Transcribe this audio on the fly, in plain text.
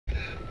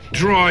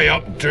Dry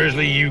up,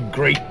 Dursley, you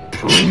great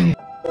prune.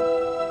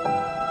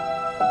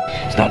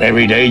 It's not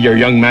every day your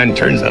young man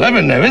turns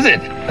 11 now, is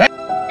it?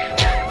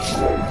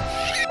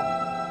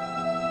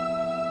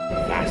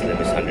 Vastly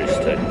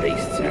misunderstood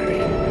beasts, Harry.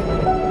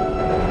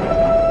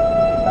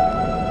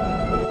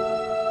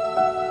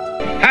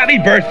 Happy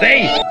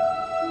birthday!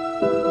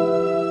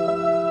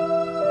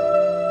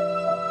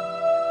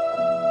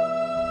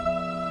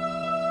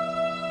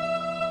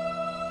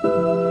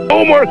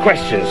 No more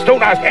questions.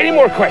 Don't ask any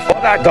more questions.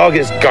 What that dog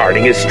is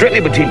guarding is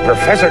strictly between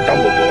Professor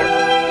Dumbledore.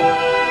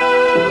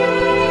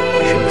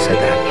 I shouldn't have said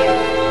that.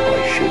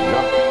 I should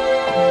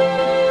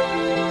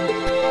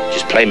not.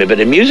 Just play him a bit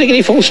of music and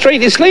he falls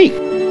straight asleep.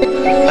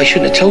 I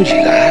shouldn't have told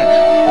you that.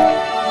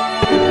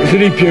 Isn't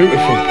he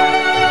beautiful?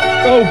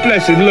 Oh,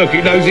 bless him. Look,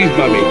 he knows his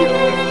mummy.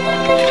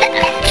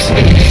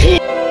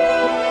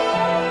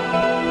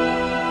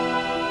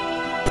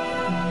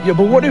 Yeah,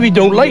 but what if he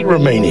don't like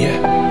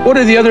Romania? What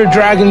if the other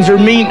dragons are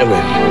mean to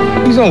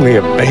him? He's only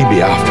a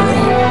baby after all.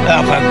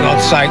 Oh, for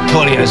God's sake,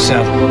 pull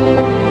yourself.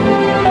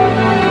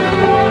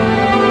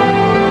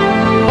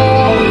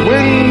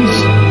 Wins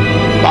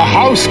the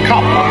House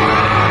Cup.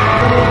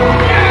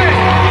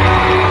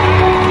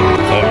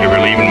 Thought you were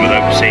leaving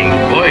without saying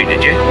goodbye,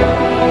 did you?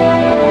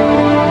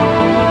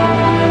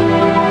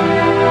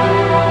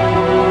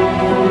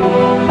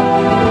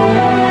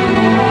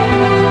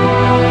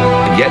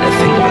 And yet to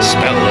think of a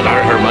spell that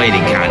our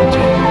Hermione can't do.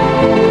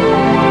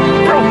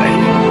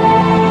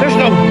 There's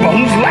no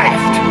bones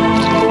left.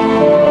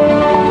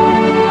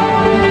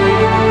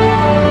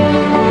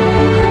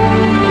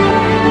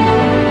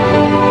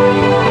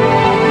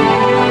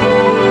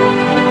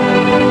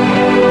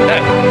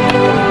 Now,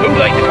 who'd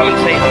like to come and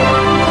say hello?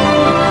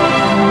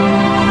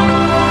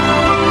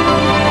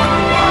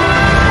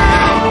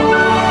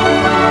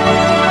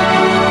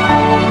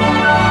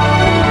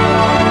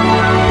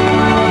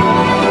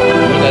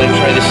 We'll let him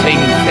try the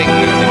same thing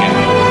again.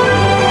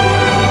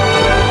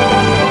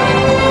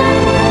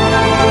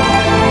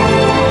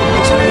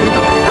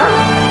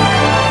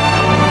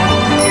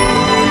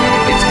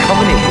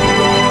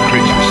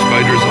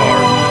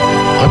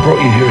 I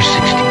brought you here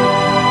 60